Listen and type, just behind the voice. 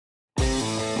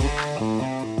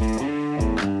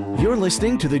You're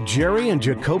listening to the Jerry and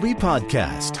Jacoby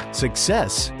Podcast,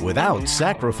 Success Without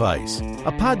Sacrifice,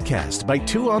 a podcast by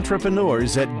two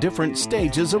entrepreneurs at different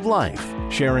stages of life,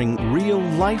 sharing real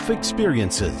life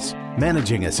experiences,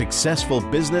 managing a successful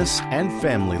business and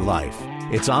family life.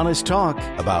 It's honest talk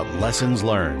about lessons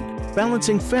learned,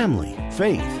 balancing family,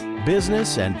 faith,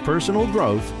 business, and personal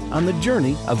growth on the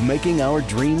journey of making our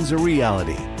dreams a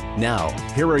reality. Now,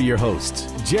 here are your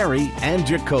hosts, Jerry and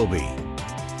Jacoby.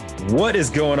 What is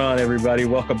going on, everybody?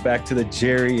 Welcome back to the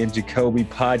Jerry and Jacoby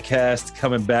Podcast.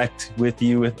 Coming back with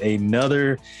you with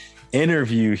another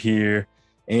interview here.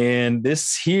 And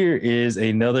this here is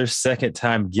another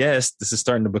second-time guest. This is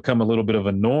starting to become a little bit of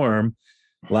a norm.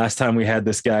 Last time we had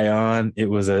this guy on, it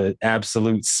was an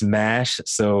absolute smash.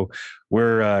 So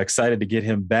we're excited to get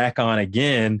him back on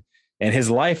again. And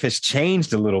his life has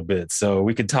changed a little bit. So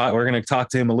we're going to talk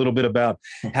to him a little bit about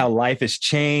how life has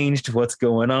changed, what's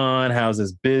going on, how's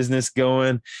his business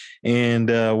going, and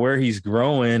where he's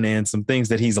growing and some things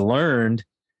that he's learned.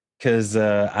 Because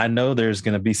I know there's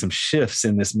going to be some shifts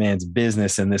in this man's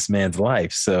business and this man's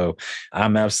life. So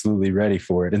I'm absolutely ready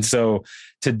for it. And so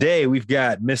today we've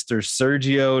got Mr.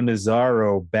 Sergio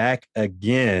Nazzaro back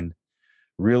again,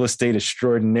 real estate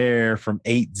extraordinaire from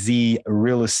 8Z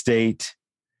Real Estate.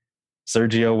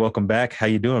 Sergio, welcome back. How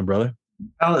you doing, brother?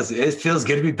 Fellas, it feels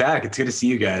good to be back. It's good to see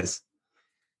you guys.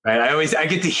 Right? I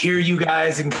get to hear you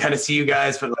guys and kind of see you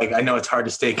guys, but like I know it's hard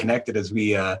to stay connected as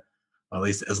we at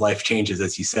least as life changes,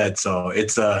 as you said. So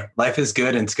it's life is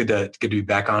good, and it's good to be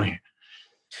back on here.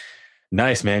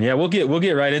 Nice, man. Yeah, we'll get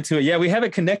right into it. Yeah, we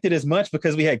haven't connected as much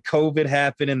because we had COVID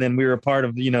happen, and then we were a part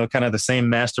of kind of the same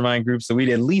mastermind group. So we'd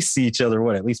at least see each other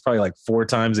at least probably like 4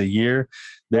 times a year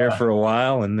there for a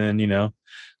while, and then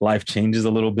life changes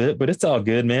a little bit, but it's all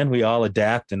good, man. We all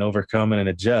adapt and overcome and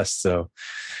adjust. So,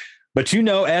 but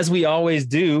as we always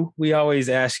do, we always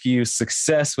ask you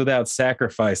success without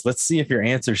sacrifice. Let's see if your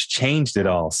answers changed at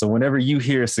all. So whenever you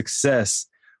hear success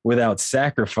without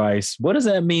sacrifice, what does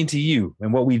that mean to you?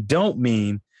 And what we don't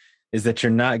mean is that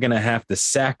you're not going to have to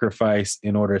sacrifice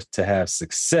in order to have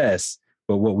success.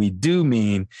 But what we do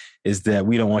mean is that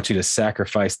we don't want you to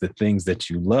sacrifice the things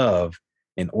that you love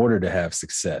in order to have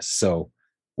success. So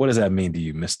what does that mean to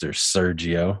you, Mr.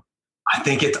 Sergio? I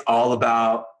think it's all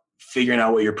about figuring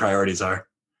out what your priorities are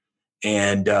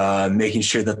and making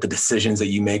sure that the decisions that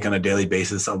you make on a daily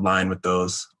basis align with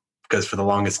those. Because for the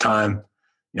longest time,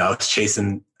 I was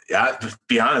to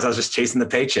be honest, I was just chasing the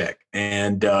paycheck,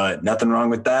 and nothing wrong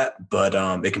with that, but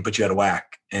it can put you out of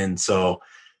whack. And so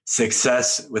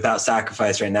success without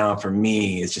sacrifice right now for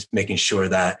me is just making sure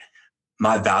that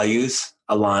my values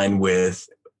align with,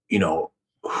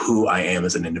 who I am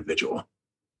as an individual.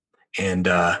 And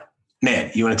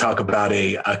man, you want to talk about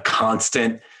a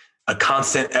constant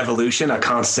evolution, a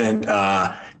constant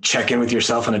check-in with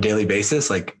yourself on a daily basis.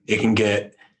 Like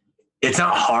it's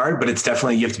not hard, but it's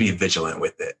definitely, you have to be vigilant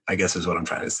with it, I guess is what I'm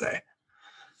trying to say.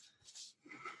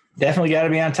 Definitely got to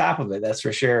be on top of it. That's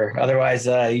for sure. Otherwise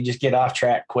you just get off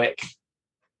track quick.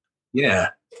 Yeah.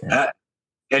 And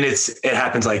it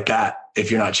happens like that if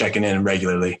you're not checking in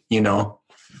regularly,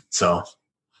 so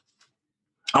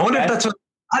I wonder if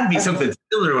that'd be something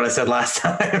similar to what I said last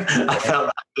time. I feel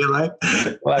like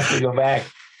we'll have to go back.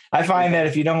 I find that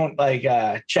if you don't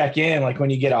check in, like when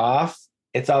you get off,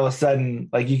 it's all of a sudden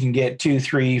like you can get 2,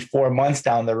 3, 4 months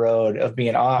down the road of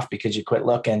being off because you quit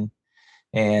looking,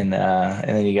 and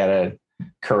then you got to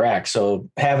correct. So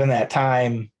having that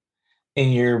time in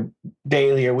your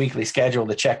daily or weekly schedule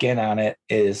to check in on it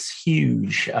is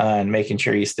huge on making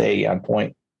sure you stay on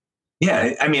point.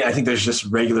 Yeah. I mean, I think there's just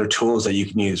regular tools that you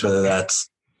can use, whether that's,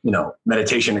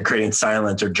 meditation or creating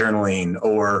silence or journaling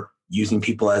or using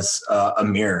people as a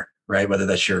mirror, right? Whether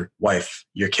that's your wife,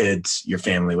 your kids, your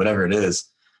family, whatever it is.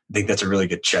 I think that's a really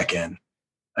good check-in.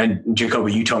 And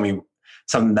Jacoby, you told me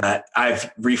something that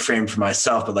I've reframed for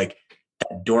myself, but like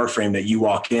that door frame that you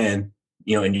walk in,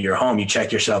 into your home, you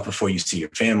check yourself before you see your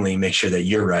family, make sure that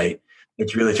you're right.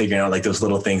 It's really figuring out like those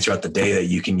little things throughout the day that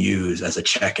you can use as a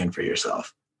check-in for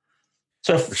yourself.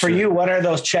 So for you, what are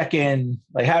those check-in?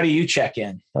 Like, how do you check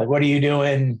in? Like, what are you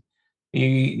doing?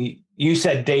 You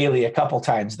said daily a couple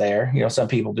times there. Some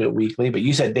people do it weekly, but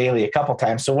you said daily a couple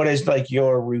times. So what does like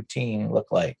your routine look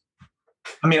like?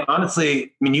 I mean,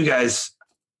 honestly, you guys,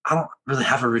 I don't really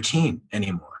have a routine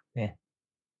anymore. Yeah.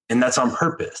 And that's on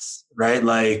purpose, right?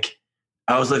 Like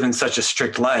I was living such a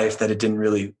strict life that it didn't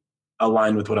really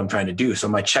align with what I'm trying to do. So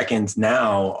my check-ins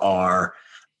now are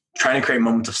trying to create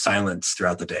moments of silence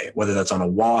throughout the day, whether that's on a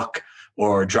walk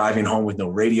or driving home with no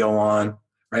radio on,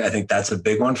 right? I think that's a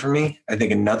big one for me. I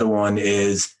think another one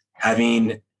is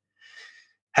having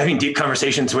having deep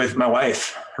conversations with my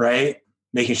wife, right?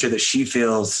 Making sure that she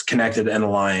feels connected and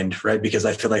aligned, right? Because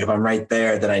I feel like if I'm right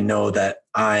there, then I know that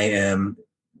I am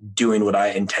doing what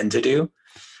I intend to do.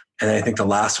 And I think the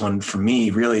last one for me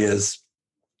really is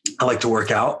I like to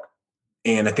work out.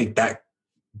 And I think that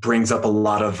brings up a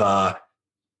lot of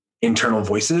internal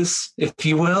voices, if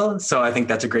you will. So I think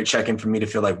that's a great check-in for me to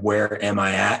feel like, where am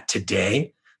I at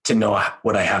today to know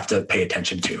what I have to pay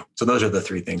attention to? So those are the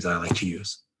three things that I like to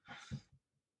use.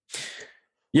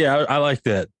 Yeah, I like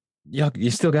that. You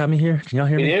still got me here? Can y'all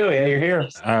hear me? We do. Yeah, you're here.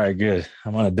 All right, good.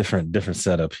 I'm on a different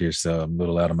setup here, so I'm a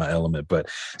little out of my element. But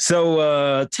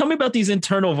so tell me about these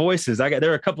internal voices.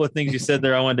 There are a couple of things you said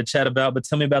there I wanted to chat about, but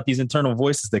tell me about these internal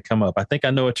voices that come up. I think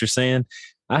I know what you're saying.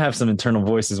 I have some internal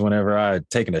voices whenever I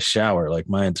taking a shower. Like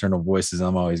my internal voices,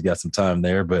 I'm always got some time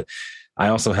there, but I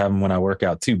also have them when I work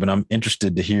out too. But I'm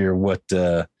interested to hear what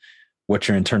your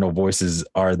internal voices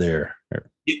are there.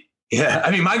 Yeah,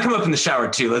 I mean, mine come up in the shower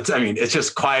too. It's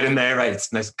just quiet in there, right?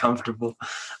 It's nice and comfortable.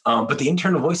 But the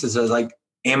internal voices are like,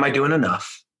 am I doing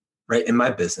enough, right, in my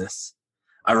business?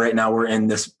 Right now we're in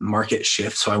this market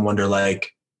shift. So I wonder,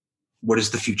 like, what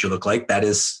does the future look like? That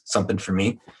is something for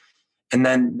me. And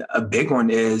then a big one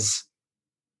is,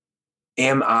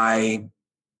 am I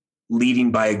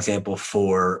leading by example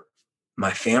for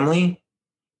my family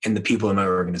and the people in my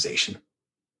organization?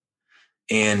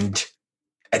 And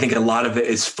I think a lot of it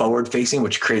is forward facing,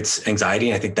 which creates anxiety.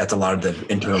 And I think that's a lot of the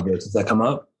internal voices that come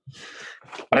up.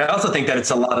 But I also think that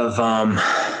it's a lot of,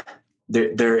 I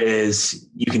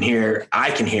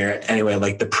can hear it anyway,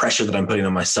 like the pressure that I'm putting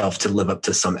on myself to live up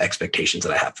to some expectations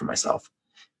that I have for myself.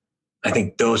 I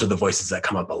think those are the voices that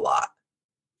come up a lot.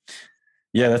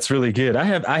 Yeah, that's really good. I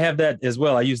have that as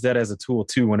well. I use that as a tool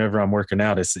too whenever I'm working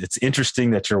out. It's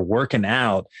interesting that you're working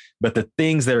out, but the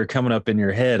things that are coming up in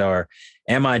your head are,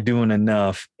 am I doing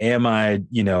enough? Am I,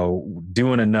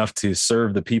 doing enough to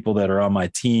serve the people that are on my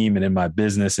team and in my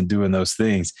business and doing those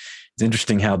things? It's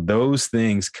interesting how those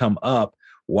things come up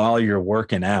while you're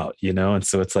working out, and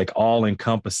so it's like all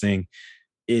encompassing.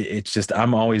 It's just,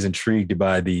 I'm always intrigued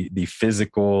by the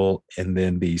physical and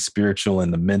then the spiritual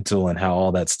and the mental and how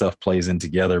all that stuff plays in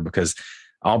together, because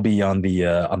I'll be on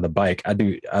the bike.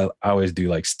 I always do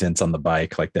like stints on the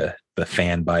bike, like the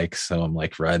fan bike. So I'm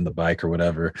like riding the bike or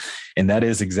whatever. And that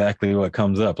is exactly what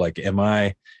comes up. Like, am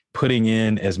I putting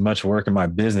in as much work in my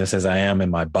business as I am in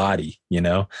my body?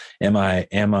 Am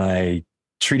I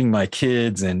treating my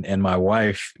kids and my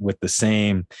wife with the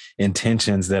same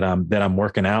intentions that I'm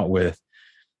working out with?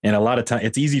 And a lot of time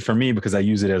it's easy for me because I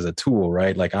use it as a tool,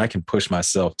 right? Like I can push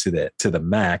myself to the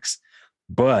max,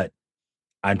 but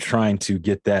I'm trying to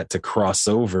get that to cross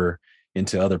over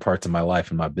into other parts of my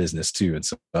life and my business too. And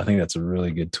so I think that's a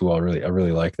really good tool. I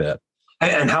really like that.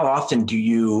 And how often do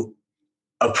you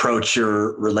approach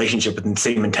your relationship with the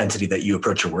same intensity that you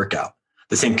approach your workout,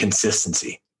 the same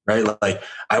consistency, right? Like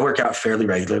I work out fairly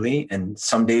regularly and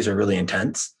some days are really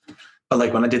intense, but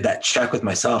like when I did that check with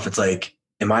myself, it's like,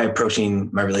 am I approaching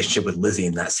my relationship with Lizzie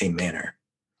in that same manner?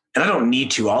 And I don't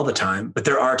need to all the time, but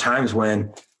there are times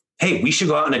when, hey, we should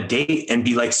go out on a date and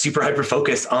be like super hyper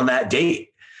focused on that date.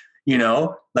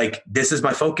 Like this is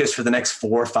my focus for the next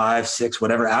 4, 5, 6,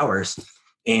 whatever hours.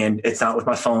 And it's not with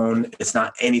my phone. It's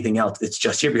not anything else. It's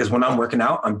just here because when I'm working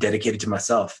out, I'm dedicated to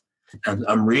myself. And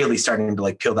I'm really starting to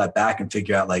like peel that back and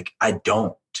figure out like, I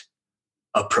don't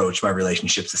approach my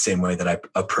relationships the same way that I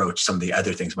approach some of the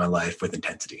other things in my life with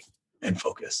intensity and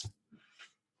focus.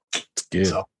 It's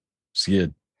good. It's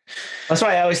good. That's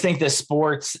why I always think that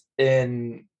sports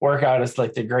and workout is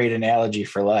like the great analogy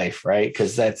for life, right?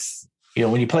 Because that's,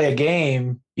 when you play a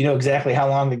game, you know exactly how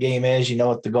long the game is, you know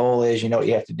what the goal is, you know what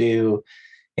you have to do.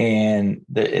 And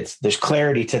there's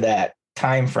clarity to that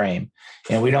time frame.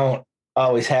 And we don't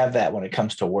always have that when it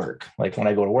comes to work. Like when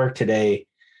I go to work today,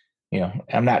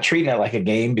 I'm not treating it like a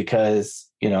game because,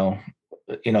 a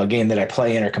game that I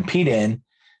play in or compete in,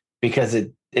 because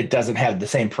it doesn't have the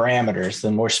same parameters.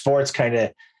 And more sports kind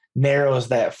of narrows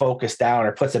that focus down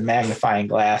or puts a magnifying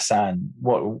glass on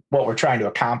what we're trying to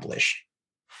accomplish.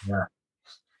 Yeah.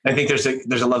 I think there's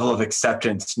a level of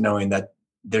acceptance knowing that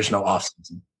there's no off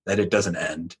season, that it doesn't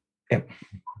end. Yep.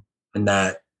 And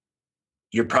that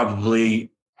you're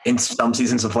probably in some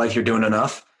seasons of life, you're doing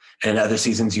enough and in other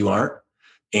seasons you aren't.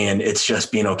 And it's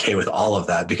just being okay with all of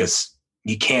that because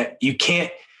you can't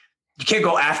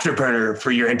go afterburner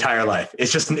for your entire life.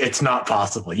 It's not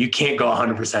possible. You can't go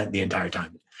 100% the entire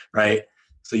time. Right.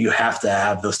 So you have to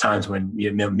have those times when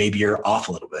maybe you're off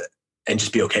a little bit and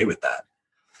just be okay with that.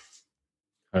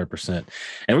 100%.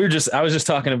 And we were just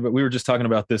talking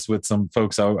about this with some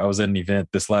folks. I was at an event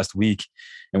this last week,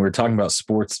 and we were talking about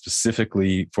sports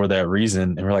specifically for that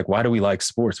reason. And we're like, why do we like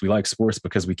sports? We like sports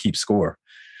because we keep score.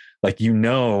 Like, you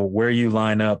know where you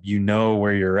line up, you know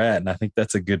where you're at. And I think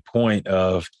that's a good point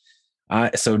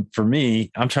so for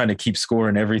me, I'm trying to keep score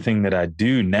in everything that I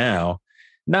do now.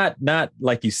 Not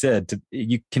like you said,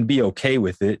 you can be okay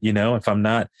with it, you know, if I'm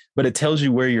not, but it tells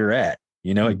you where you're at.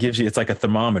 You know, it's like a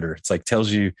thermometer. It's like tells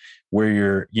you where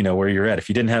you're at. If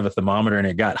you didn't have a thermometer and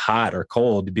it got hot or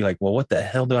cold, you'd be like, well, what the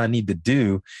hell do I need to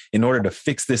do in order to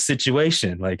fix this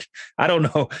situation? Like, I don't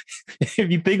know. If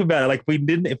you think about it, like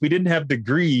if we didn't have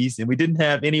degrees and we didn't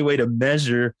have any way to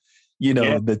measure,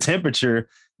 the temperature,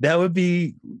 that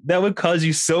would cause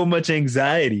you so much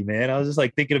anxiety, man. I was just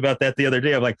like thinking about that the other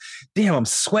day. I'm like, damn, I'm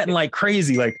sweating like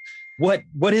crazy. Like,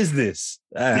 what is this?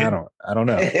 I don't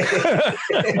know.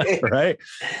 Right.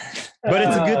 But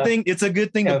it's a good thing. It's a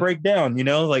good thing to break down,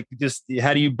 like just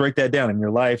how do you break that down in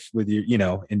your life with your,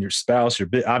 and your spouse,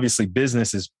 obviously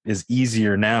business is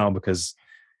easier now because,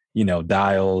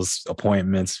 dials,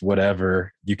 appointments,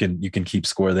 whatever, you can keep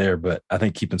score there. But I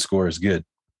think keeping score is good.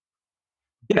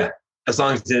 Yeah. As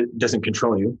long as it doesn't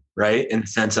control you, right? In the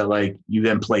sense that like you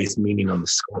then place meaning on the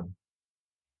score.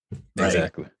 Right?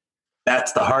 Exactly.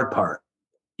 That's the hard part,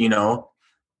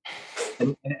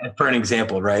 And for an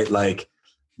example, right? Like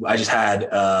I just had,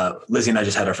 Lizzie and I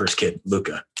just had our first kid,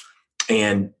 Luca.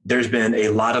 And there's been a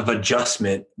lot of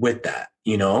adjustment with that,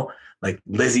 like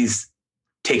Lizzie's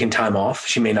taking time off.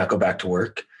 She may not go back to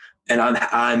work. And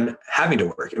I'm having to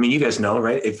work. I mean, you guys know,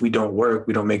 right? If we don't work,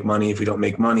 we don't make money. If we don't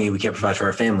make money, we can't provide for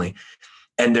our family.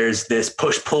 And there's this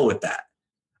push-pull with that.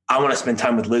 I want to spend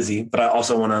time with Lizzie, but I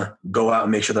also want to go out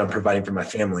and make sure that I'm providing for my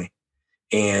family.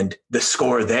 And the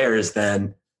score there is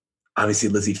then obviously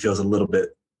Lizzie feels a little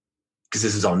bit, because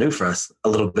this is all new for us, a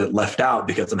little bit left out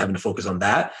because I'm having to focus on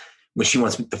that when she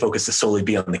wants the focus to solely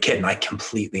be on the kid. And I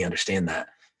completely understand that.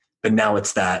 But now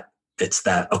it's that,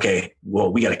 okay,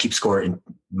 well, we got to keep score in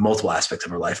multiple aspects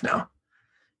of our life now.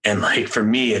 And like, for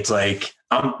me, it's like,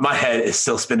 my head is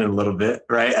still spinning a little bit,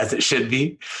 right? As it should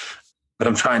be. But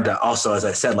I'm trying to also, as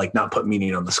I said, like not put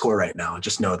meaning on the score right now.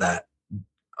 Just know that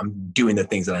I'm doing the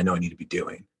things that I know I need to be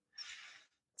doing.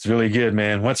 It's really good,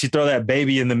 man. Once you throw that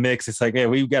baby in the mix, it's like, hey,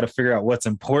 we've got to figure out what's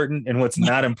important and what's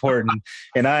not important.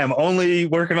 And I am only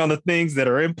working on the things that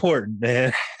are important,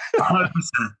 man.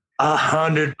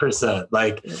 100%.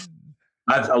 Like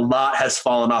a lot has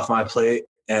fallen off my plate.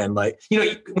 And like,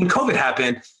 when COVID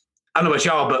happened, I don't know about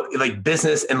y'all, but like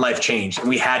business and life changed. And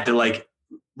we had to like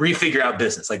refigure out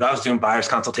business. Like I was doing buyer's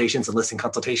consultations and listing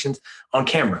consultations on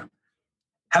camera.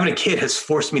 Having a kid has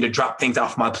forced me to drop things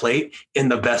off my plate in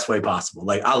the best way possible.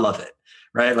 Like, I love it,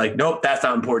 right? Like, nope, that's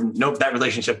not important. Nope, that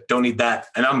relationship, don't need that.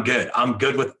 And I'm good. I'm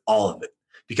good with all of it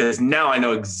because now I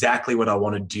know exactly what I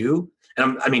want to do.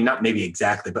 And not maybe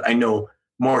exactly, but I know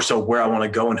more so where I want to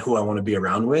go and who I want to be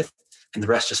around with. And the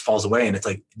rest just falls away. And it's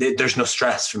like, there's no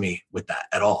stress for me with that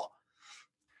at all.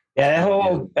 Yeah, that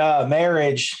whole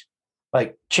marriage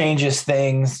like changes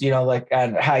things, like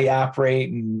on how you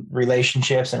operate and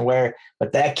relationships and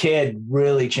but that kid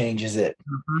really changes it.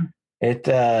 Mm-hmm.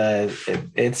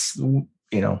 It's,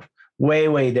 way,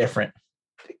 way different.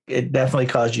 It definitely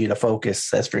caused you to focus.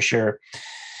 That's for sure.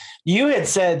 You had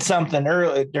said something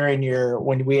earlier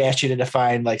when we asked you to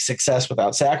define like success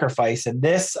without sacrifice. And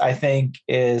this, I think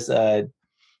this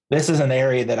is an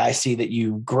area that I see that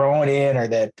you've grown in or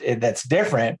that's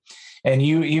different. And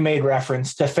you made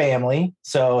reference to family.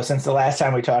 So since the last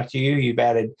time we talked to you, you've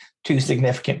added 2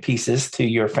 significant pieces to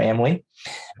your family.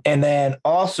 And then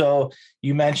also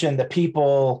you mentioned the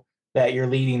people that you're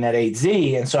leading at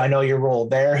 8Z. And so I know your role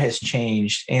there has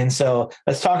changed. And so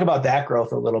let's talk about that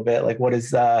growth a little bit. Like what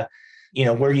is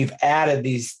where you've added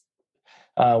these,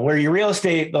 where your real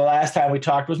estate, the last time we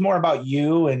talked was more about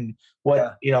you and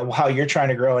what, how you're trying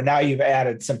to grow. And now you've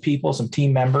added some people, some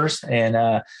team members.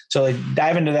 And so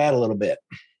dive into that a little bit.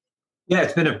 Yeah,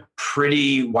 it's been a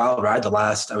pretty wild ride the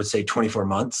last, I would say 24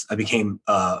 months. I became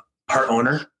a part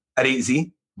owner at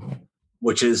 8Z,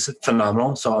 which is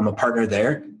phenomenal. So I'm a partner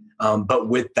there. But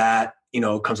with that,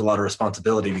 comes a lot of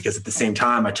responsibility because at the same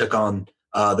time, I took on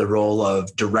the role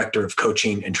of director of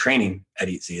coaching and training at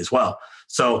 8Z as well.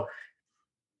 So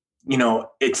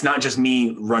it's not just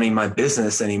me running my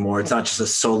business anymore. It's not just a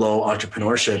solo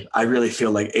entrepreneurship. I really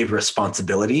feel like a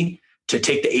responsibility to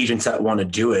take the agents that want to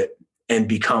do it and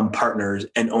become partners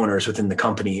and owners within the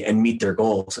company and meet their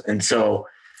goals. And so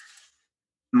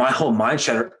my whole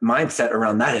mindset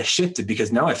around that has shifted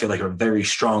because now I feel like a very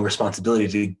strong responsibility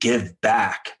to give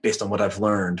back based on what I've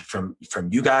learned from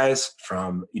you guys,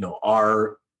 from,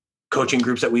 our coaching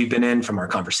groups that we've been in, from our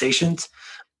conversations,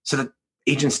 so that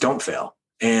agents don't fail.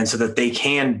 And so that they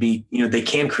can be, they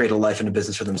can create a life and a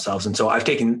business for themselves. And so I've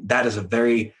taken that as a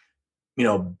very,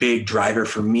 big driver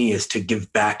for me, is to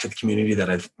give back to the community that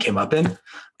I've came up in.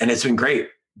 And it's been great,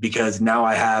 because now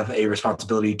I have a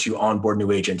responsibility to onboard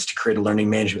new agents, to create a learning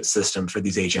management system for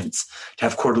these agents, to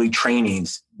have quarterly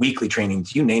trainings, weekly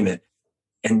trainings, you name it.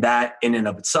 And that in and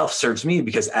of itself serves me,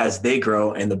 because as they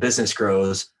grow and the business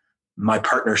grows, my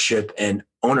partnership and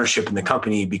ownership in the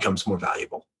company becomes more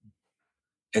valuable.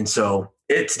 And so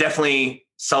it's definitely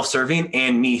self-serving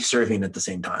and me serving at the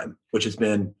same time, which has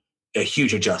been a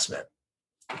huge adjustment.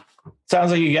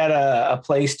 Sounds like you got a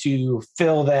place to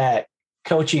fill that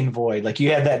coaching void. Like, you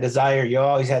had that desire. You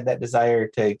always had that desire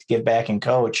to give back and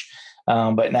coach.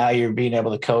 But now you're being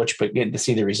able to coach, but getting to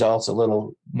see the results a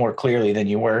little more clearly than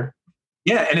you were.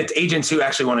 Yeah. And it's agents who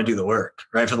actually want to do the work,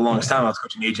 right? For the longest time, I was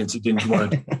coaching agents who didn't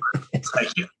want to do the work. It's like,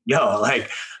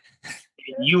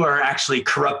 you are actually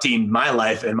corrupting my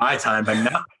life and my time by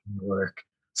not doing the work.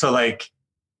 So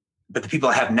but the people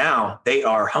I have now, they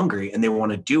are hungry and they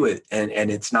want to do it. And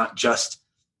it's not just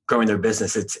growing their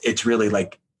business. It's really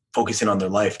like focusing on their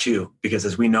life too, because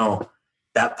as we know,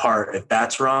 that part, if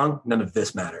that's wrong, none of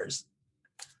this matters.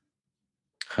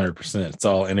 100%. It's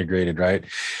all integrated, right?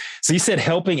 So you said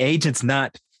helping agents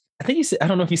not, I think you said, I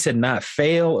don't know if you said not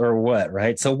fail or what,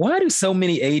 right? So why do so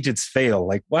many agents fail?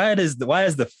 Like, why is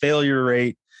the failure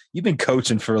rate, you've been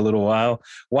coaching for a little while,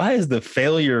 why is the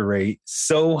failure rate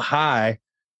so high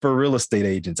for real estate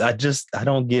agents? I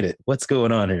don't get it. What's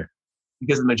going on here?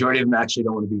 Because the majority of them actually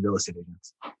don't want to be real estate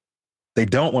agents. They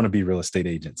don't want to be real estate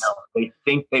agents. No, they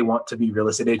think they want to be real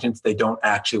estate agents. They don't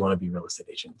actually want to be real estate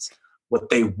agents. What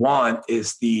they want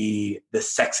is the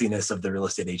sexiness of the real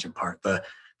estate agent part, the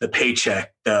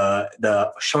paycheck,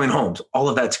 the showing homes, all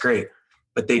of that's great,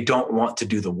 but they don't want to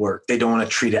do the work. They don't want to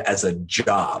treat it as a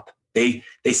job. They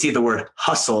see the word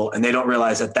hustle and they don't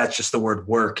realize that that's just the word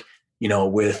work,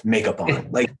 with makeup on.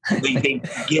 Like they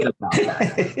forget about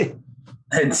that.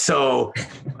 And so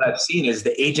what I've seen is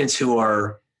the agents who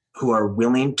are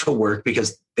willing to work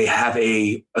because they have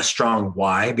a strong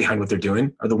why behind what they're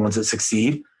doing are the ones that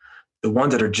succeed. The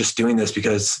ones that are just doing this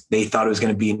because they thought it was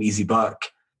going to be an easy buck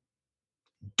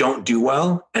don't do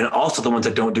well. And also the ones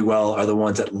that don't do well are the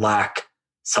ones that lack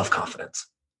self-confidence.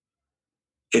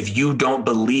 If you don't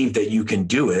believe that you can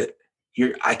do it,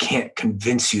 I can't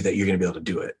convince you that you're going to be able to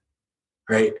do it.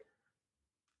 Right?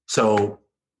 So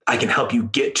I can help you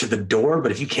get to the door,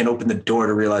 but if you can't open the door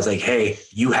to realize like, hey,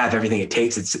 you have everything it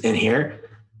takes, it's in here,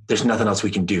 there's nothing else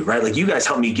we can do, right? Like you guys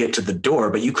helped me get to the door,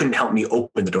 but you couldn't help me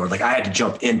open the door. Like I had to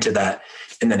jump into that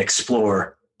and then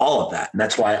explore all of that. And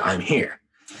that's why I'm here.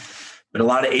 But a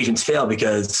lot of agents fail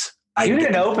because you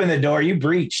didn't open the door, you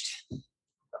breached.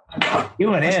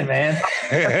 You went in, man.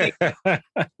 Yeah.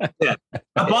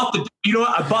 I bought the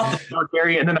door,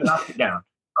 Gary, and then I knocked it down.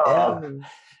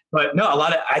 But no,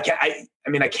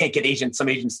 I can't get some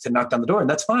agents to knock down the door, and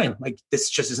that's fine. Like this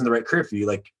just isn't the right career for you.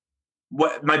 Like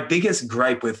what my biggest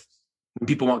gripe with when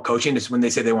people want coaching is when they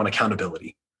say they want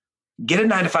accountability. Get a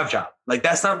 9-to-5 job. Like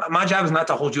that's not my job is not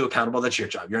to hold you accountable. That's your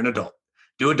job. You're an adult.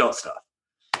 Do adult stuff.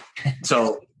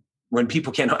 So when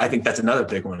people can't, I think that's another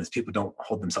big one is people don't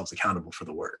hold themselves accountable for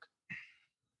the work.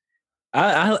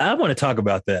 I want to talk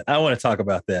about that. I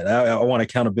want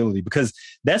accountability because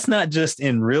that's not just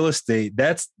in real estate.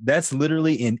 That's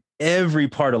literally in every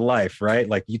part of life, right?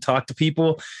 Like you talk to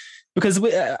people because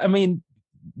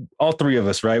all three of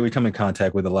us, right? We come in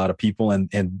contact with a lot of people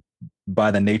and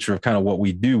by the nature of kind of what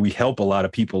we do, we help a lot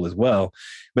of people as well.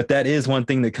 But that is one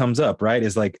thing that comes up, right?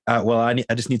 Is like, I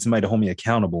just need somebody to hold me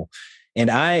accountable.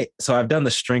 And so I've done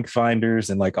the strength finders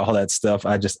and like all that stuff.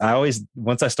 I always,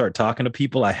 once I start talking to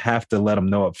people, I have to let them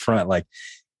know up front, like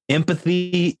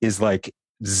empathy is like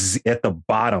at the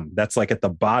bottom. That's like at the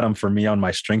bottom for me on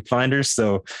my strength finders.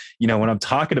 So, when I'm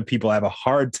talking to people, I have a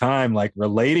hard time like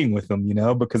relating with them,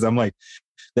 because I'm like,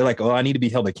 they're like, oh, I need to be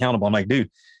held accountable. I'm like, dude,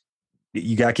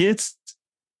 you got kids?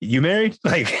 You married?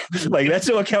 Like that's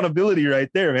your accountability right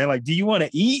there, man. Like, do you want to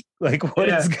eat? Like what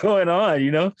is going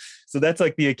on? So that's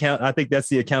like I think that's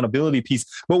the accountability piece.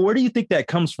 But where do you think that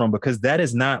comes from? Because that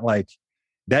is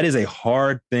a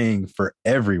hard thing for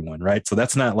everyone, right? So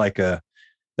that's not like a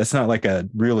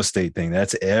real estate thing.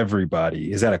 That's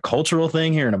everybody. Is that a cultural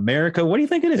thing here in America? What do you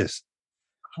think it is?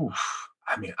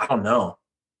 I don't know.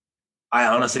 I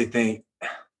honestly think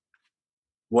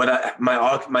one of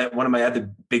my other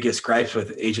biggest gripes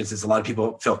with agents is a lot of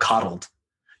people feel coddled.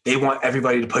 They want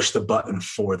everybody to push the button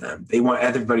for them. They want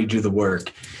everybody to do the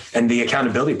work, and the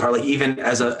accountability part. Like even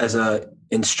as a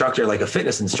instructor, like a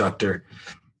fitness instructor,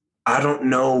 I don't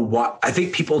know what I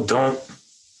think people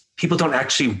people don't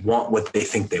actually want what they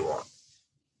think they want,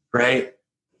 right?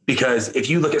 Because if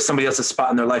you look at somebody else's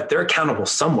spot in their life, they're accountable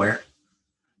somewhere.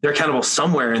 They're accountable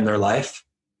somewhere in their life.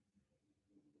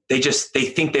 They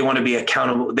think they want to be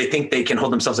accountable. They think they can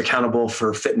hold themselves accountable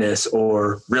for fitness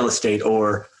or real estate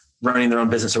or running their own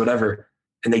business or whatever.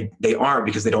 And they aren't,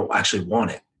 because they don't actually want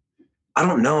it. I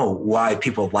don't know why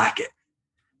people lack it,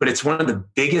 but it's one of the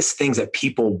biggest things that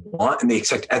people want, and they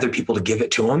expect other people to give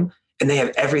it to them. And they have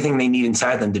everything they need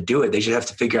inside them to do it. They just have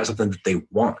to figure out something that they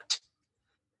want.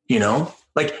 You know,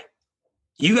 like,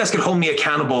 you guys could hold me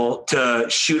accountable to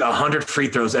shoot 100 free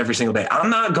throws every single day.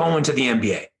 I'm not going to the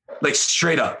NBA, like,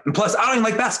 straight up. And plus, I don't even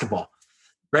like basketball,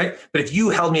 right? But if you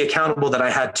held me accountable that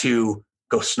I had to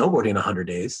go snowboarding in 100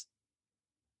 days,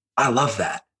 I love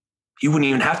that. You wouldn't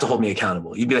even have to hold me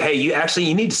accountable. You'd be like, hey,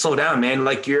 you need to slow down, man.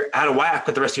 Like, you're out of whack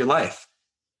with the rest of your life.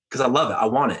 Because I love it. I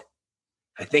want it.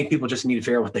 I think people just need to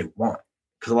figure out what they want,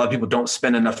 because a lot of people don't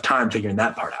spend enough time figuring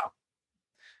that part out.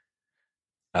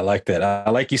 I like that. I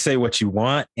like you say what you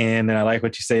want. And then I like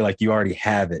what you say, like, you already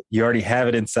have it. You already have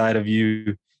it inside of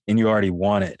you, and you already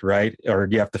want it, right? Or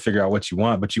you have to figure out what you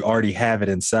want, but you already have it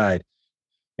inside.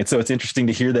 And so it's interesting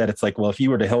to hear that. It's like, well, if you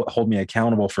were to hold me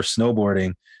accountable for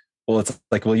snowboarding, well, it's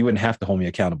like, well, you wouldn't have to hold me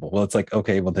accountable. Well, it's like,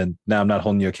 okay, well, then now I'm not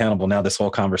holding you accountable. Now this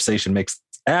whole conversation makes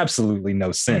absolutely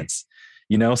no sense.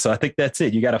 You know, so I think that's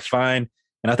it. You got to find,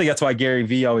 and I think that's why Gary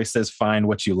Vee always says, find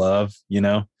what you love, you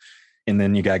know? And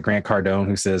then you got Grant Cardone,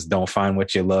 who says, don't find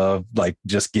what you love, like,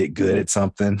 just get good at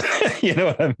something. You know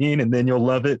what I mean? And then you'll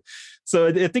love it. So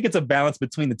I think it's a balance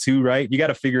between the two, right? You got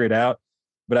to figure it out.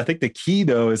 But I think the key,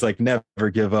 though, is like, never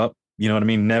give up. You know what I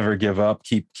mean? Never give up.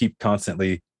 Keep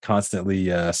constantly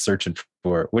searching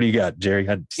for it. What do you got, Jerry?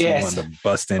 I just wanted to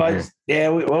bust in here. Yeah,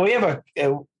 we have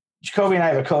Jacoby and I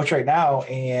have a coach right now,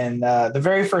 and the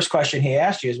very first question he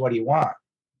asked you is, what do you want?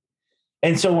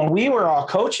 And so when we were all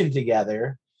coaching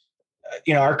together,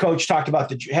 you know, our coach talked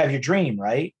about have your dream,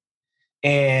 right?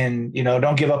 And, you know,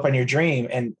 don't give up on your dream.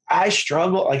 And I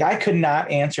struggle, like, I could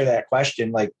not answer that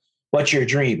question, like, what's your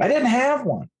dream? I didn't have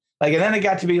one. Like, and then it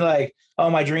got to be like, oh,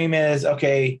 my dream is,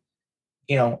 okay,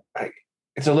 you know,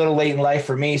 it's a little late in life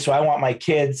for me, so I want my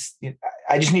kids,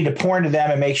 I just need to pour into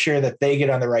them and make sure that they get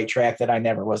on the right track that I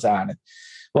never was on.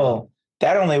 Well,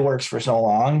 that only works for so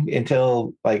long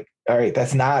until, like, all right,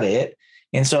 that's not it.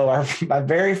 And so my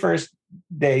very first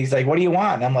day, he's like, what do you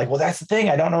want? And I'm like, well, that's the thing.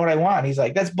 I don't know what I want. He's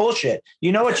like, that's bullshit.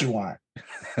 You know what you want.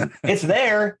 It's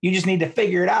there. You just need to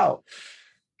figure it out.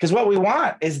 Because what we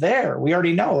want is there. We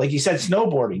already know. Like you said,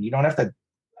 snowboarding. You don't have to,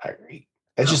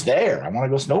 it's just there. I want to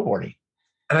go snowboarding.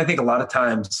 And I think a lot of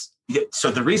times, so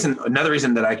another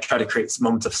reason that I try to create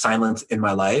moments of silence in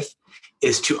my life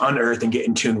is to unearth and get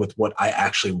in tune with what I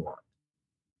actually want.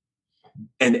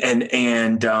 And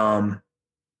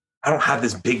I don't have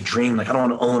this big dream. Like, I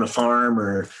don't want to own a farm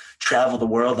or travel the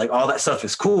world. Like, all that stuff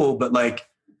is cool, but like,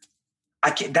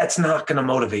 that's not going to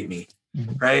motivate me.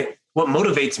 Mm-hmm. Right. What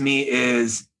motivates me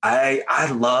is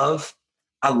I love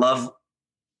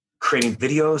creating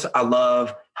videos. I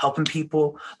love helping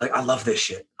people. Like, I love this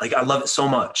shit. Like, I love it so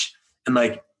much. And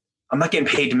like, I'm not getting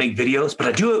paid to make videos, but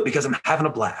I do it because I'm having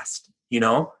a blast, you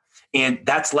know? And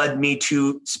that's led me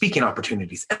to speaking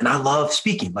opportunities. And I love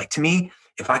speaking. Like, to me,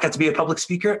 if I got to be a public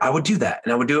speaker, I would do that.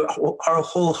 And I would do it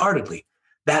wholeheartedly.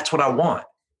 That's what I want,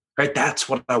 right? That's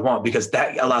what I want, because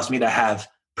that allows me to have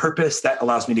purpose. That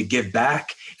allows me to give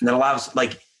back. And that allows,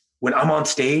 like, when I'm on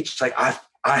stage, like, I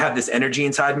have this energy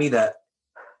inside me that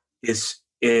is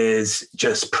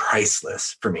just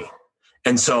priceless for me.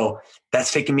 And so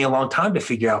that's taken me a long time to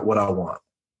figure out what I want,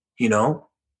 you know,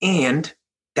 and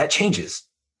that changes.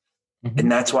 Mm-hmm.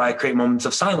 And that's why I create moments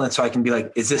of silence, so I can be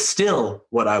like, is this still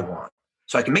what I want?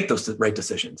 So I can make those right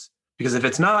decisions. Because if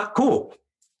it's not, cool,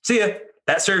 see ya.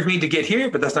 That served me to get here,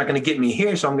 but that's not going to get me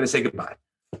here. So I'm going to say goodbye.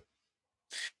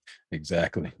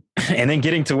 Exactly. And then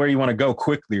getting to where you want to go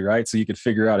quickly, right? So you can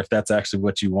figure out if that's actually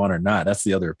what you want or not. That's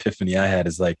the other epiphany I had,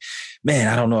 is like, man,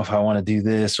 I don't know if I want to do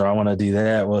this or I want to do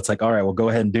that. Well, it's like, all right, well, go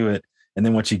ahead and do it. And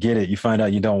then once you get it, you find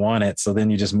out you don't want it. So then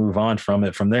you just move on from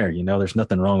it from there. You know, there's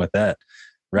nothing wrong with that,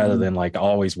 rather than like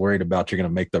always worried about you're going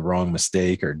to make the wrong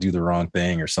mistake or do the wrong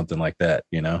thing or something like that,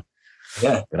 you know?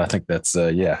 Yeah. But I think that's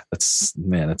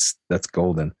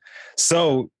golden.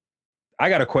 So I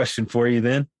got a question for you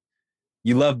then.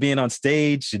 You love being on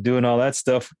stage, you're doing all that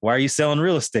stuff. Why are you selling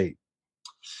real estate?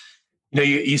 You know,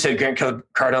 you said Grant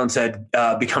Cardone said,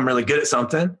 become really good at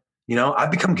something. You know,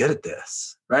 I've become good at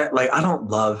this, right? Like, I don't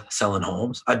love selling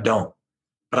homes. I don't.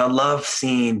 But I love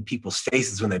seeing people's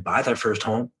faces when they buy their first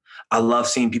home. I love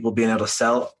seeing people being able to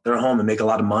sell their home and make a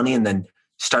lot of money and then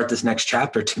start this next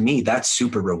chapter. To me, that's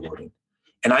super rewarding.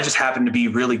 And I just happen to be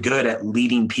really good at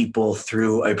leading people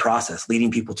through a process,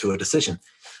 leading people to a decision.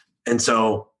 And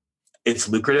so it's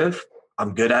lucrative.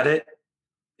 I'm good at it.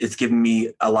 It's given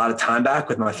me a lot of time back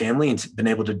with my family and been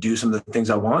able to do some of the things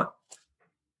I want.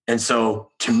 And so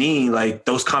to me, like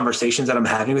those conversations that I'm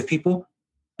having with people,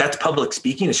 that's public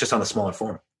speaking. It's just on a smaller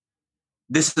form.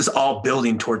 This is all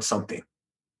building towards something.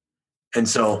 And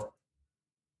so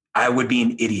I would be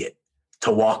an idiot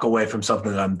to walk away from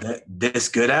something that I'm this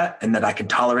good at and that I can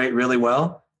tolerate really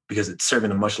well because it's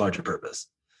serving a much larger purpose.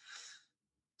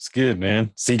 It's good,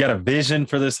 man. So you got a vision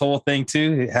for this whole thing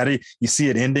too? How do you see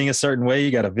it ending a certain way?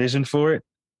 You got a vision for it?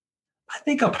 I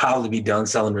think I'll probably be done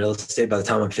selling real estate by the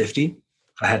time I'm 50.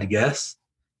 If I had to guess,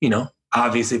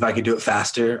 obviously if I could do it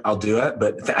faster, I'll do it.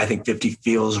 But I think 50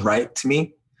 feels right to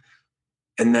me.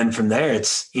 And then from there,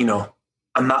 it's,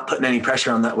 I'm not putting any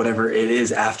pressure on that, whatever it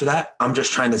is after that. I'm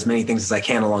just trying as many things as I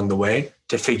can along the way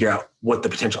to figure out what the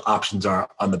potential options are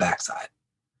on the backside.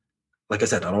 Like I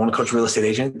said, I don't want to coach real estate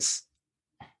agents,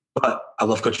 but I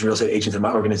love coaching real estate agents in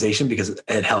my organization because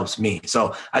it helps me.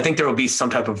 So I think there will be some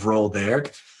type of role there.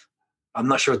 I'm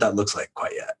not sure what that looks like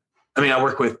quite yet. I mean, I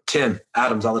work with Tim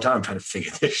Adams all the time trying to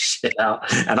figure this shit out.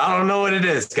 And I don't know what it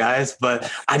is, guys, but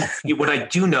what I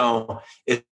do know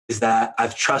is that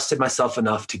I've trusted myself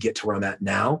enough to get to where I'm at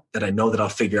now that I know that I'll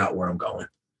figure out where I'm going,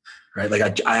 right?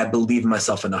 Like I believe in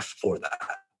myself enough for that.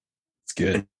 It's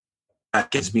good. And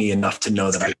that gives me enough to know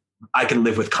that I can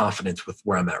live with confidence with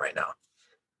where I'm at right now.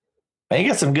 Man, you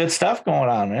got some good stuff going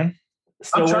on, man.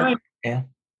 Still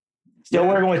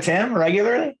working with Tim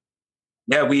regularly?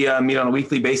 Yeah, we meet on a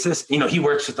weekly basis. He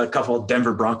works with a couple of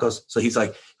Denver Broncos. So he's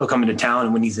like, he'll come into town.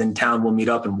 And when he's in town, we'll meet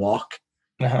up and walk,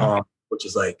 which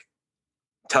is like,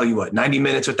 tell you what, 90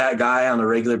 minutes with that guy on a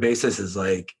regular basis is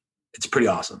like, it's pretty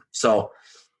awesome. So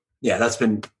yeah, that's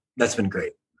been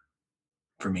great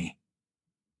for me.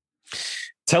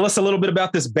 Tell us a little bit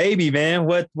about this baby, man.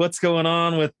 What's going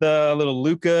on with little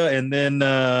Luca? And then,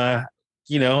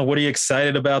 what are you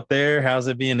excited about there? How's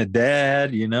it being a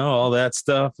dad? All that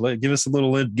stuff. Give us a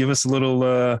little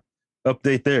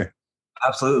update there.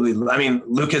 Absolutely. I mean,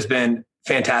 Luke has been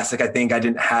fantastic. I think I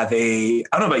don't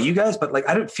know about you guys, but like,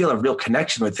 I didn't feel a real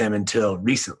connection with him until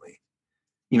recently.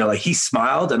 Like he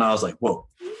smiled and I was like, whoa,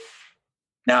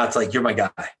 now it's like, you're my guy.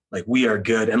 Like we are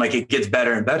good. And like, it gets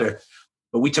better and better.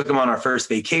 But we took him on our first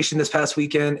vacation this past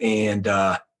weekend. And,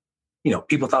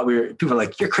 people were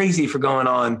like, you're crazy for going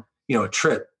on, a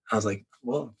trip. I was like,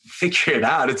 well, figure it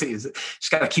out. It's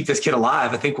just got to keep this kid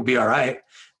alive. I think we'll be all right.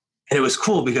 And it was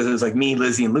cool because it was like me,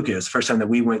 Lizzie, and Luca. It was the first time that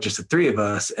we went, just the three of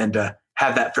us, and to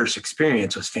have that first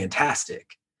experience was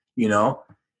fantastic,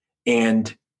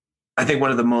 And I think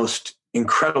one of the most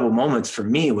incredible moments for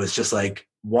me was just like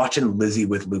watching Lizzie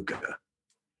with Luca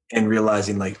and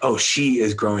realizing like, oh, she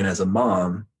is growing as a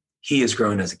mom. He is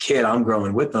growing as a kid. I'm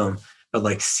growing with them. But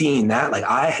like seeing that, like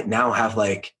I now have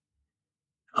like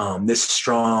this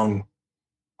strong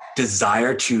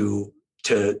desire to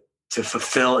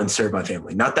fulfill and serve my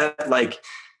family. Not that like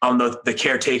I'm the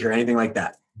caretaker or anything like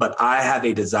that, but I have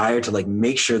a desire to like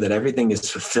make sure that everything is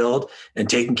fulfilled and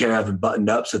taken care of and buttoned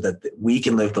up so that we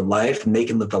can live the life and they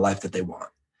can live the life that they want.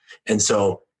 And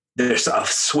so there's a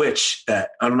switch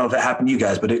that I don't know if it happened to you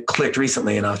guys, but it clicked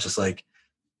recently. And I was just like,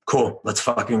 cool, let's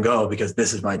fucking go because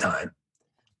this is my time.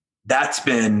 That's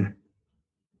been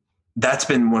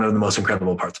one of the most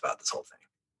incredible parts about this whole thing.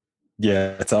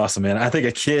 Yeah, it's awesome, man. I think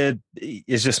a kid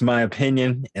is just my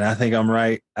opinion, and I think I'm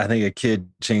right. I think a kid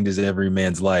changes every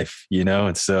man's life,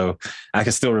 And so I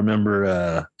can still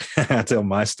remember, I tell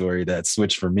my story, that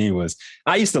switch for me was,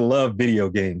 I used to love video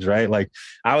games, right? Like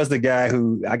I was the guy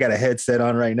who, I got a headset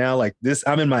on right now, like this,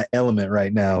 I'm in my element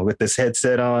right now with this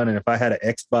headset on. And if I had an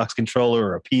Xbox controller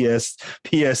or a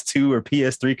PS2 or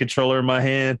PS3 controller in my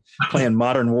hand, playing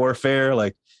Modern Warfare,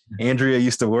 like Andrea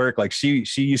used to work, like she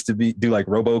used to do like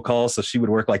robocalls. So she would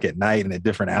work like at night and at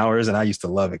different hours. And I used to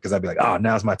love it because I'd be like, oh,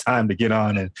 now's my time to get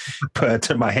on and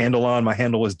put my handle on. My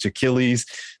handle was Achilles.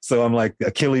 So I'm like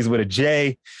Achilles with a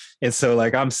J. And so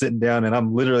like, I'm sitting down and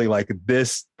I'm literally like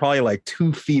this, probably like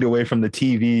 2 feet away from the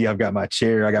TV. I've got my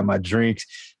chair, I got my drinks,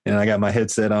 and I got my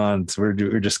headset on. So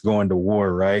we're just going to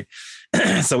war. Right.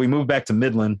 So we moved back to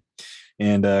Midland.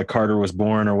 And Carter was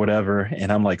born or whatever.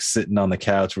 And I'm like sitting on the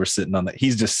couch. We're sitting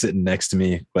he's just sitting next to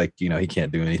me. Like, he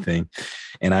can't do anything.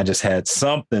 And I just had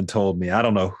something told me, I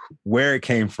don't know where it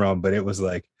came from, but it was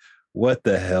like, what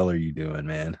the hell are you doing,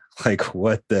 man? Like,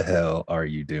 what the hell are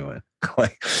you doing?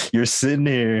 Like, you're sitting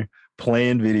here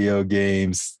playing video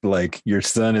games. Like your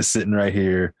son is sitting right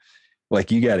here. Like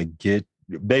you got to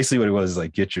basically what it was is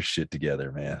like, get your shit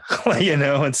together, man.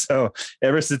 And so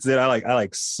ever since then, I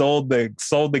sold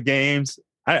the games.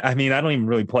 I mean, I don't even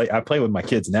really play. I play with my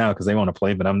kids now because they want to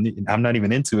play, but I'm not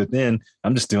even into it then.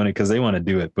 I'm just doing it because they want to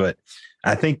do it. But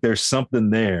I think there's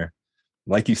something there.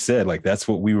 Like you said, like that's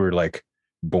what we were like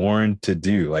born to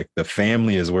do. Like the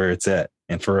family is where it's at.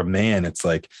 And for a man, it's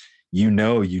like, you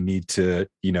need to,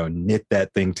 knit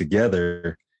that thing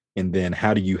together. And then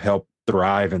how do you help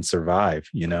thrive and survive,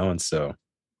 And so.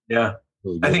 Yeah.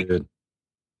 Really I think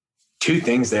two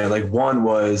things there. Like one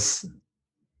was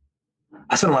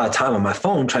I spent a lot of time on my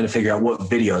phone trying to figure out what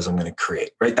videos I'm going to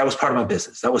create, right? That was part of my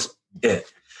business. That was it.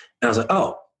 And I was like,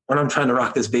 oh, when I'm trying to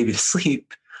rock this baby to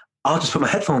sleep, I'll just put my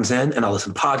headphones in and I'll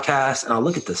listen to podcasts and I'll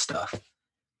look at this stuff.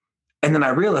 And then I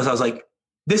realized I was like,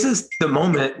 this is the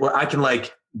moment where I can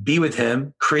like be with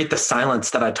him, create the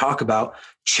silence that I talk about,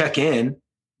 check in.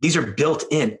 These are built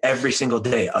in every single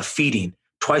day, a feeding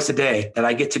twice a day that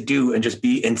I get to do and just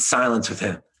be in silence with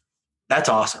him. That's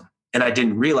awesome. And I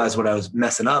didn't realize what I was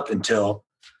messing up until,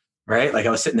 right? Like I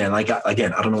was sitting there and like,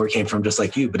 again, I don't know where it came from, just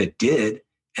like you, but it did.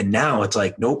 And now it's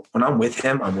like, nope, when I'm with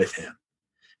him, I'm with him.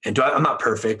 And I'm not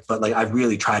perfect, but like, I've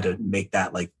really tried to make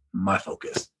that like my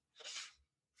focus.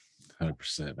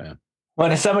 100%, man.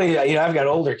 Well, as somebody, I've got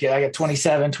older kids, I got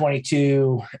 27,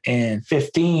 22 and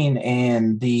 15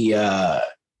 and that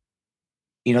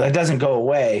doesn't go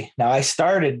away. Now I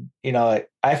started,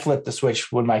 I flipped the switch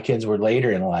when my kids were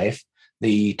later in life.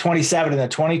 The 27 and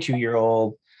the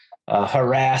 22-year-old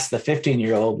harassed the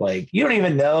 15-year-old. Like, you don't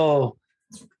even know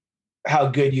how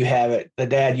good you have it, the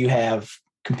dad you have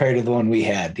compared to the one we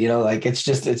had, like it's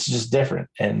just different.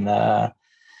 And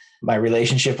my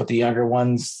relationship with the younger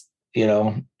ones,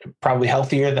 probably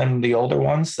healthier than the older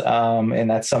ones. And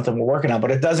that's something we're working on, but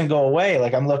it doesn't go away.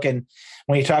 Like I'm looking,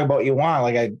 when you talk about what you want,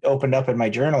 like I opened up in my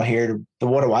journal here,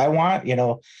 what do I want?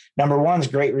 Number one is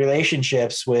great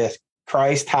relationships with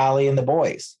Christ, Holly, and the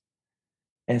boys.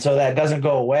 And so that doesn't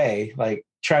go away. Like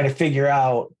trying to figure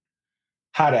out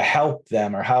how to help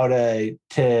them or how to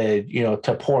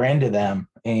pour into them.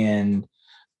 And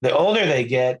the older they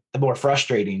get, the more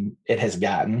frustrating it has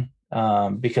gotten.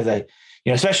 Because I,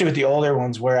 especially with the older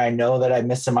ones where I know that I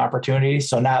missed some opportunities.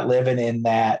 So not living in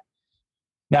that,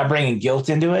 not bringing guilt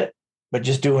into it, but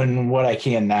just doing what I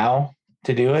can now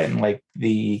to do it. And like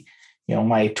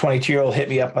my 22-year-old hit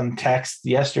me up on text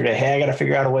yesterday. Hey, I got to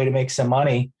figure out a way to make some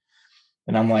money.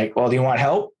 And I'm like, well, do you want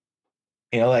help?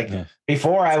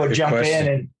 Before I would jump in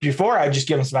and before I just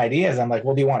give him some ideas, I'm like,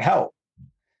 well, do you want help?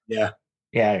 Yeah.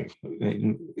 Yeah.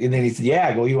 And then he said, yeah.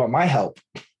 I go, you want my help?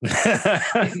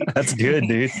 That's good,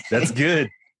 dude. That's good.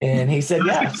 And he said,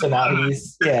 yeah. So now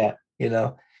he's,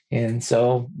 and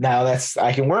so now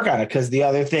I can work on it. Cause the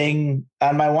other thing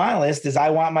on my want list is I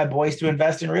want my boys to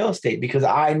invest in real estate because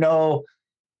I know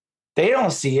they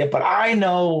don't see it, but I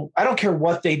know, I don't care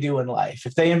what they do in life.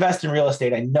 If they invest in real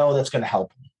estate, I know that's going to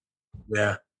help them.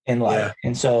 Yeah. In life. Yeah.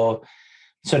 And so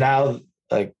now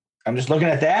like, I'm just looking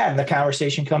at that and the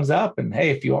conversation comes up and,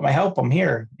 hey, if you want my help, I'm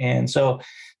here. And so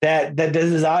that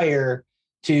desire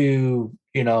to,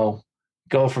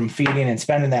 go from feeding and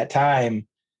spending that time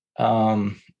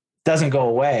doesn't go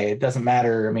away. It doesn't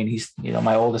matter. I mean, he's,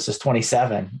 my oldest is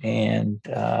 27 and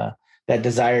that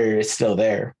desire is still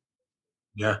there.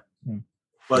 Yeah.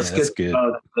 Well, it's good.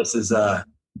 This is a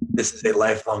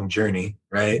lifelong journey,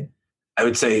 right? I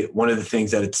would say one of the things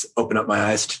that it's opened up my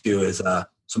eyes to is,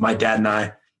 so my dad and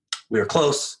I, we were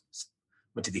close,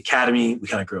 went to the academy. We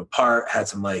kind of grew apart, had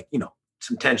some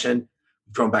some tension,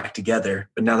 we've grown back together.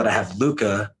 But now that I have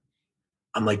Luca,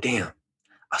 I'm like, damn,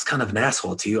 I was kind of an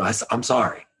asshole to you. I'm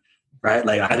sorry, right?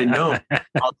 Like I didn't know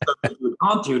all the stuff that you had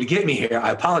gone through to get me here.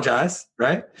 I apologize,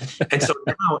 right? And so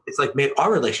now it's like made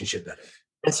our relationship better.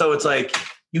 And so it's like,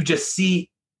 you just see,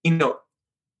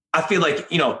 I feel like,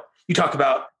 you talk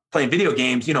about playing video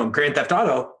games, Grand Theft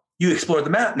Auto, you explore the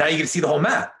map. Now you get to see the whole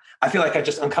map. I feel like I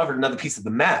just uncovered another piece of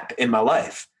the map in my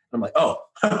life. I'm like, oh,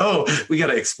 we got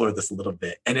to explore this a little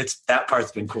bit. And that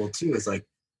part's been cool too. It's like,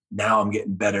 now I'm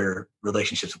getting better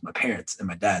relationships with my parents and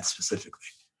my dad specifically.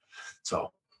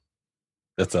 So.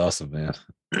 That's awesome, man.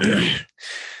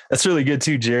 That's really good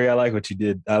too, Jerry. I like what you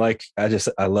did. I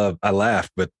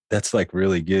laughed, but that's like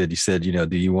really good. You said,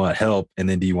 do you want help? And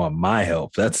then do you want my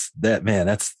help? I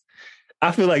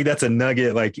feel like that's a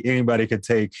nugget like anybody could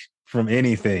take from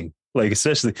anything. Like,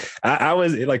 especially I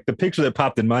was like, the picture that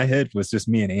popped in my head was just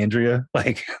me and Andrea.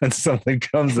 Like when something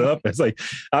comes up, it's like,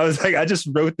 I just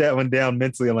wrote that one down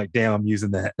mentally. I'm like, damn, I'm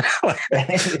using that.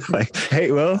 like,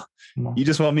 hey, well, you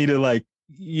just want me to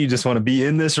you just want to be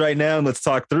in this right now and let's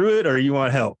talk through it, or you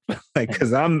want help? Like,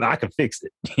 cause I can fix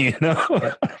it,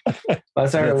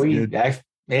 That's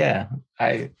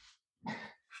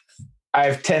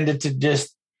I've tended to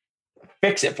just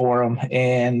fix it for them.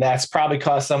 And that's probably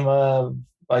caused some of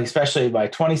like especially my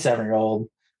 27-year-old,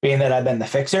 being that I've been the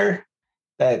fixer,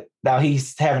 that now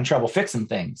he's having trouble fixing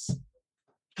things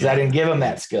because I didn't give him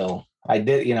that skill. I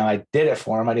did it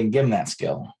for him. I didn't give him that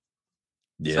skill.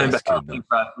 Yeah.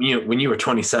 When you were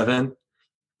 27,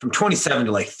 from 27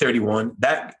 to like 31,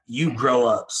 that you grow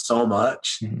up so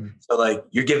much. Mm-hmm. So like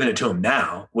you're giving it to him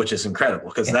now, which is incredible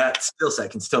because that skill set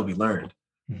can still be learned.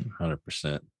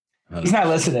 100%. He's not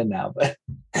listening now, but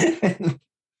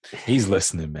he's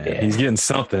listening, man. Yeah. He's getting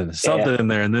something in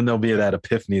there. And then there'll be that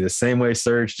epiphany. The same way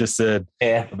Serge just said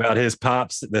about his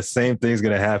pops, the same thing's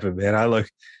going to happen, man.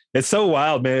 It's so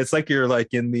wild, man. It's like you're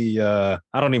like in the,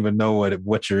 I don't even know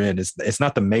what you're in. It's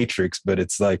not the Matrix, but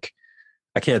it's like,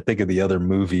 I can't think of the other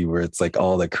movie where it's like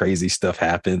all the crazy stuff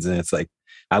happens. And it's like,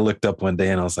 I looked up one day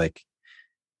and I was like,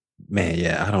 man,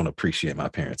 yeah, I don't appreciate my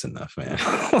parents enough, man.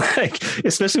 Like,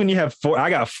 especially when you have I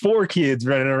got 4 kids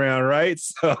running around, right?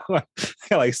 So I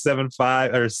got like 7,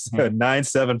 5 or 9,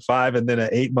 7, 5, and then an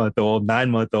 8-month-old,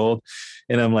 9-month-old.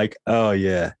 And I'm like, oh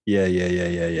yeah.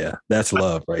 That's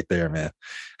love right there, man.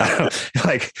 I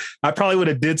probably would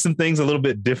have did some things a little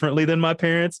bit differently than my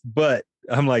parents, but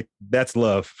I'm like, that's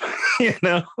love,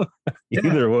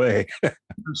 either way. For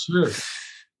sure.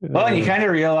 Well, and you kind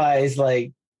of realize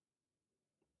like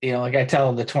I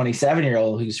tell the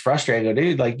 27-year-old who's frustrated,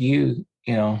 dude, like your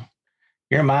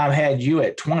mom had you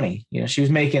at 20, she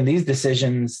was making these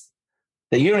decisions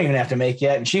that you don't even have to make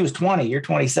yet. And she was 20, you're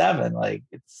 27. Like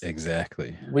it's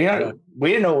exactly. We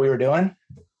didn't know what we were doing.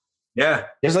 Yeah.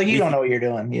 Just like you don't know what you're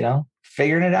doing,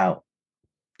 figuring it out.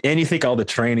 And you think all the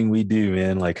training we do,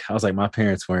 man, like I was like, my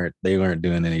parents weren't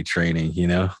doing any training,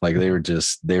 like they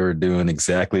were doing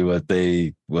exactly what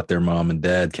their mom and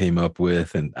dad came up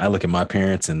with. And I look at my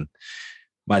parents, and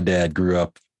my dad grew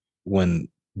up when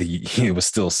it was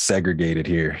still segregated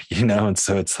here, And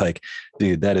so it's like,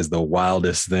 dude, that is the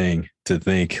wildest thing to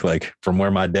think, like from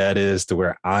where my dad is to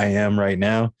where I am right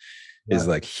now is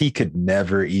like, he could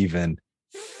never even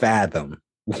fathom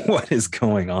what is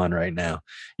going on right now,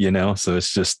 So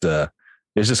it's just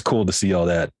cool to see all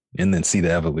that and then see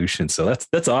the evolution. So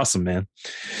that's awesome, man.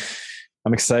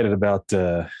 I'm excited about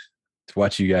to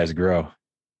watch you guys grow.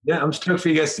 Yeah, I'm stoked for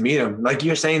you guys to meet them. Like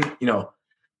you're saying,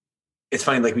 it's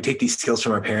funny. Like we take these skills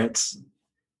from our parents,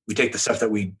 we take the stuff that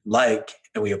we like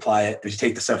and we apply it. We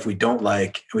take the stuff we don't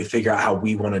like and we figure out how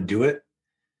we want to do it.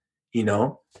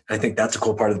 I think that's a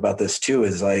cool part about this too.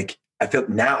 Is like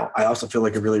I also feel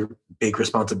like a really big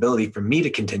responsibility for me to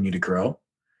continue to grow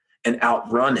and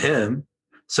outrun him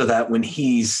so that when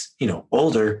he's,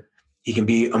 older, he can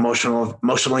be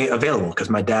emotionally available because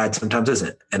my dad sometimes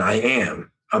isn't. And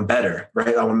I'm better,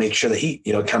 right? I want to make sure that he,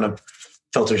 kind of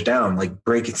filters down, like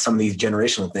breaking some of these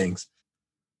generational things.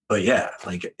 But yeah,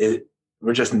 like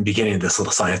we're just in the beginning of this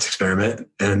little science experiment.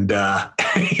 And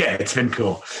it's been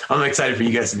cool. I'm excited for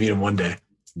you guys to meet him one day.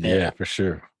 Yeah, for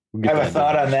sure. I have a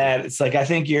thought on that. It's like, I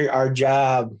think our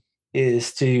job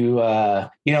is to,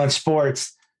 in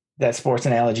sports, that sports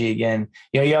analogy again,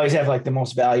 you always have like the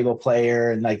most valuable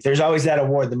player and like, there's always that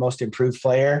award, the most improved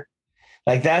player.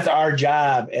 Like that's our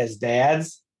job as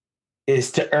dads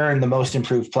is to earn the most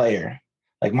improved player.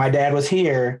 Like my dad was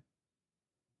here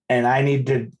and I need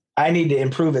to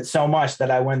improve it so much that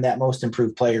I win that most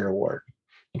improved player award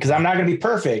because I'm not going to be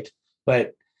perfect,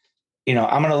 but I'm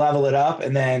going to level it up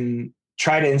and then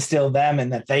try to instill them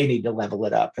and that they need to level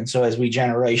it up. And so as we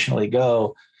generationally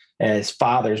go as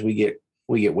fathers, we get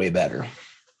way better.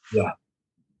 Yeah.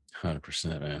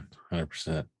 100%, man.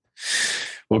 100%.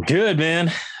 Well, good,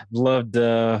 man. Loved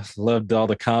all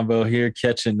the combo here,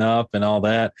 catching up and all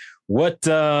that. What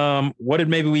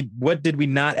did we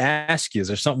not ask you? Is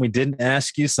there something we didn't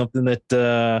ask you? Something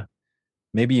that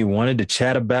maybe you wanted to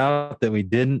chat about that we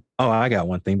didn't? Oh, I got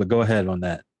one thing, but go ahead on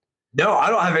that. No, I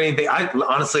don't have anything.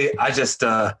 I just,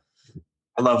 I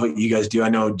love what you guys do. I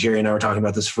know Jerry and I were talking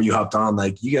about this before you hopped on.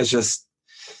 Like you guys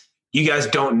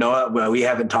don't know it. Well, we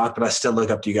haven't talked, but I still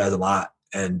look up to you guys a lot.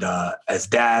 And as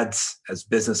dads, as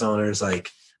business owners,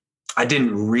 like I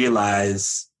didn't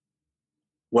realize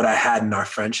what I had in our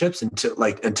friendships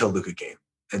until Luca came.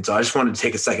 And so I just wanted to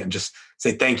take a second and just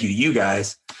say thank you to you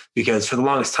guys because for the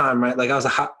longest time, right? Like I was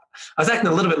acting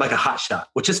a little bit like a hot shot,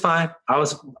 which is fine. I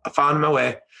found my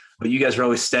way. But you guys were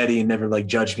always steady and never like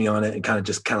judged me on it and kind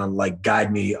of like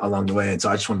guide me along the way. And so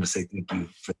I just wanted to say thank you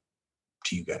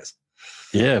to you guys.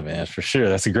 Yeah, man, for sure.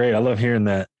 That's great. I love hearing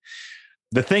that.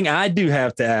 The thing I do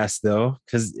have to ask though,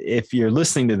 because if you're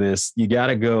listening to this, you got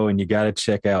to go and you got to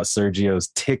check out Sergio's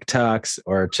TikToks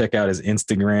or check out his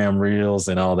Instagram reels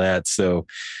and all that. So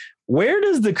where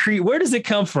does it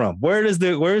come from? Where does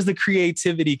the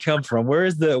creativity come from?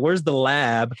 Where's the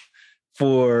lab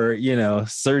for,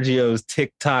 Sergio's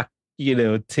TikTok,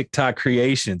 TikTok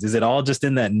creations? Is it all just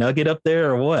in that nugget up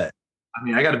there or what? I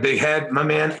mean, I got a big head, my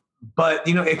man, but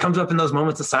it comes up in those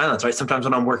moments of silence, right? Sometimes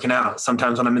when I'm working out,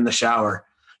 sometimes when I'm in the shower,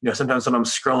 sometimes when I'm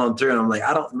scrolling through and I'm like,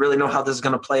 I don't really know how this is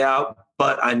going to play out,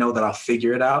 but I know that I'll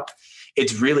figure it out.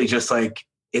 It's really just like,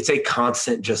 it's a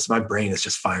constant, just my brain is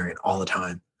just firing all the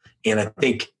time. And I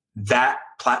think that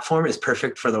platform is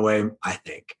perfect for the way I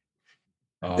think.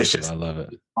 Awesome. I love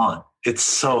it. Fun. It's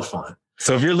so fun.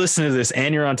 So if you're listening to this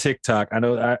and you're on TikTok, I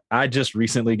know I just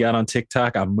recently got on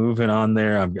TikTok. I'm moving on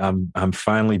there. I'm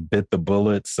finally bit the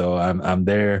bullet. So I'm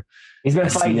there. He's been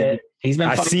fighting it.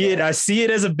 I see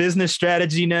it as a business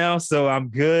strategy now. So I'm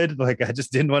good. Like, I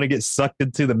just didn't want to get sucked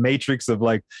into the matrix of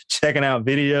like checking out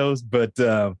videos, but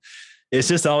it's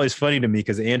just always funny to me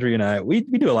because Andrea and I, we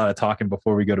do a lot of talking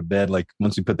before we go to bed. Like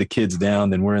once we put the kids down,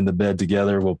 then we're in the bed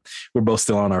together. We're both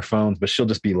still on our phones, but she'll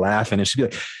just be laughing and she'll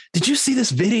be like, did you see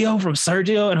this video from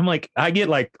Sergio? And I'm like, I get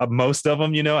like most of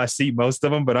them, I see most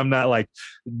of them, but I'm not like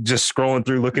just scrolling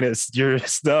through looking at your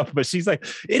stuff. But she's like,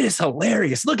 it is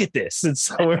hilarious. Look at this. And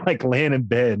so we're like laying in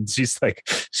bed and she's like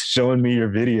showing me your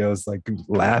videos, like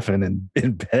laughing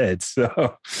in bed.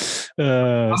 So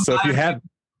if you have...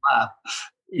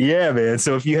 Yeah, man.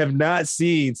 So if you have not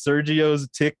seen Sergio's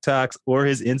TikToks or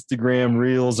his Instagram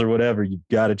reels or whatever, you've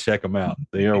got to check them out.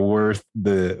 They are worth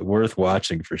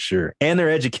watching for sure. And they're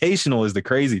educational is the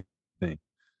crazy thing.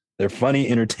 They're funny,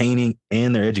 entertaining,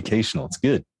 and they're educational. It's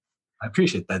good. I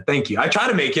appreciate that. Thank you. I try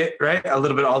to make it, right? A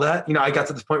little bit of all that. I got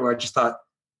to this point where I just thought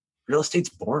real estate's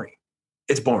boring.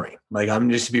 It's boring. Like, I'm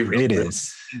just to be real. It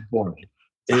is. It's boring.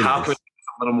 How can we make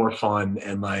it a little more fun?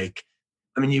 And like,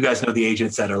 you guys know the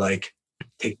agents that are like,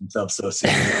 take themselves so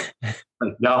serious.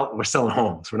 Like, no, we're selling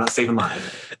homes. We're not saving lives.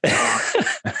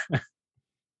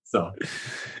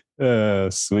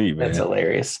 Sweet, man. That's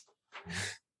hilarious.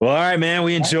 Well, all right, man.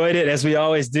 We enjoyed it as we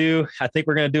always do. I think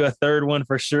we're going to do a third one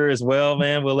for sure as well,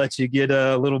 man. We'll let you get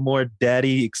a little more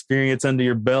daddy experience under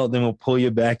your belt, then we'll pull you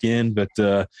back in. But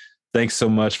thanks so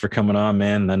much for coming on,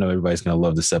 man. I know everybody's going to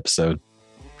love this episode.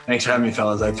 Thanks for having me,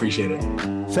 fellas. I appreciate it.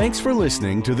 Thanks for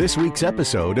listening to this week's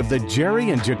episode of the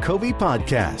Jerry and Jacoby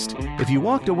podcast. If you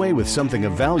walked away with something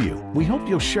of value, we hope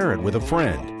you'll share it with a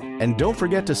friend. And don't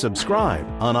forget to subscribe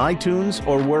on iTunes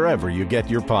or wherever you get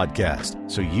your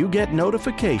podcast so you get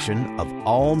notification of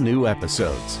all new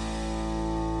episodes.